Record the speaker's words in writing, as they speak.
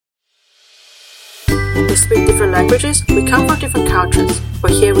We speak different languages, we come from different cultures,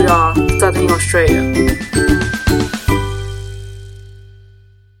 but here we are, studying in Australia.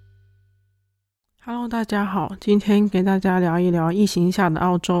 Hello， 大家好，今天给大家聊一聊疫情下的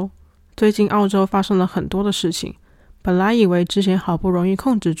澳洲。最近澳洲发生了很多的事情，本来以为之前好不容易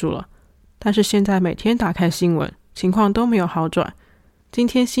控制住了，但是现在每天打开新闻，情况都没有好转。今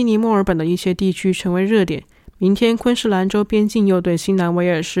天悉尼、墨尔本的一些地区成为热点，明天昆士兰州边境又对新南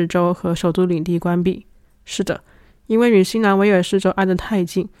威尔士州和首都领地关闭。是的，因为与新南威尔士州挨得太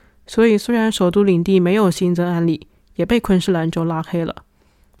近，所以虽然首都领地没有新增案例，也被昆士兰州拉黑了。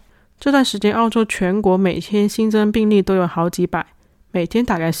这段时间澳洲全国每天新增病例都有好几百，每天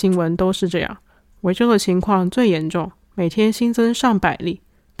打开新闻都是这样。维州的情况最严重，每天新增上百例，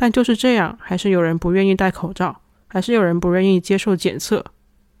但就是这样，还是有人不愿意戴口罩，还是有人不愿意接受检测。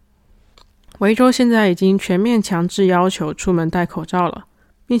维州现在已经全面强制要求出门戴口罩了，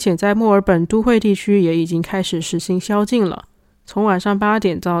并且在墨尔本都会地区也已经开始实行宵禁了，从晚上8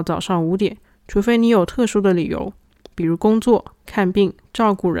点到早上5点，除非你有特殊的理由，比如工作、看病、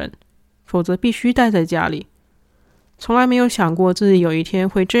照顾人，否则必须待在家里。从来没有想过自己有一天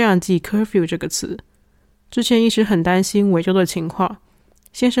会这样记 curfew 这个词。之前一直很担心维州的情况，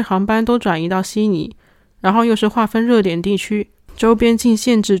先是航班都转移到悉尼，然后又是划分热点地区，周边境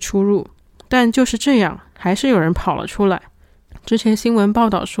限制出入，但就是这样，还是有人跑了出来。之前新闻报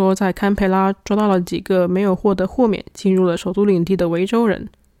道说，在堪培拉抓到了几个没有获得豁免进入了首都领地的维州人。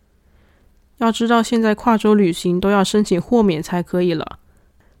要知道现在跨州旅行都要申请豁免才可以了，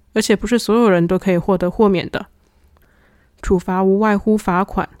而且不是所有人都可以获得豁免的。处罚无外乎罚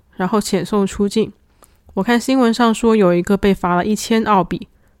款，然后遣送出境。我看新闻上说有一个被罚了1000澳币，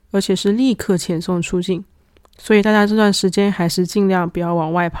而且是立刻遣送出境，所以大家这段时间还是尽量不要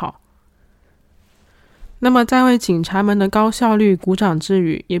往外跑。那么在为警察们的高效率鼓掌之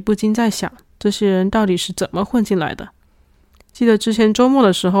余，也不禁在想，这些人到底是怎么混进来的？记得之前周末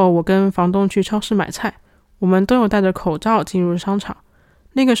的时候，我跟房东去超市买菜，我们都有戴着口罩进入商场。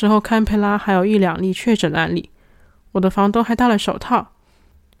那个时候堪培拉还有1-2例确诊案例，我的房东还戴了手套。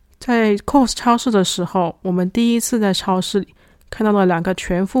在 Coles 超市的时候，我们第一次在超市里看到了2个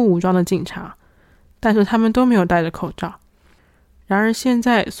全副武装的警察，但是他们都没有戴着口罩。然而现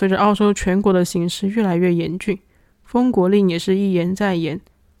在随着澳洲全国的形势越来越严峻，封国令也是一延再延。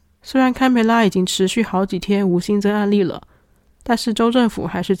虽然堪培拉已经持续好几天无新增案例了，但是州政府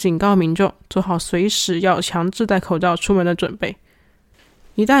还是警告民众做好随时要强制戴口罩出门的准备。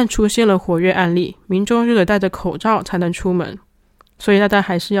一旦出现了活跃案例，民众就得戴着口罩才能出门，所以大家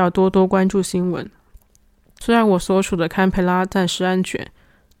还是要多多关注新闻。虽然我所处的堪培拉暂时安全，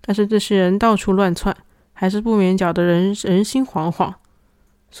但是这些人到处乱窜，还是不免搅得人心惶惶。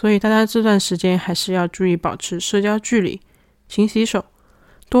所以大家这段时间还是要注意保持社交距离，勤洗手，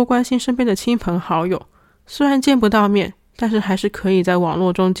多关心身边的亲朋好友。虽然见不到面，但是还是可以在网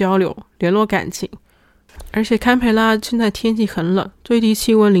络中交流，联络感情。而且堪培拉现在天气很冷，最低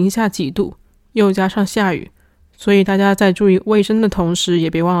气温零下几度，又加上下雨，所以大家在注意卫生的同时，也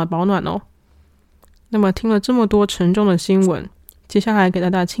别忘了保暖哦。那么听了这么多沉重的新闻，接下来给大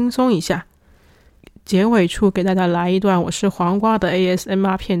家轻松一下。结尾处给大家来一段我是黄瓜的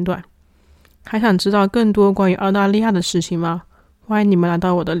ASMR 片段。还想知道更多关于澳大利亚的事情吗？欢迎你们来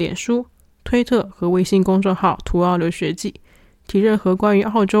到我的脸书、推特和微信公众号图澳留学记，提任何关于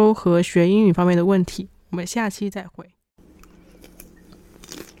澳洲和学英语方面的问题。我们下期再会。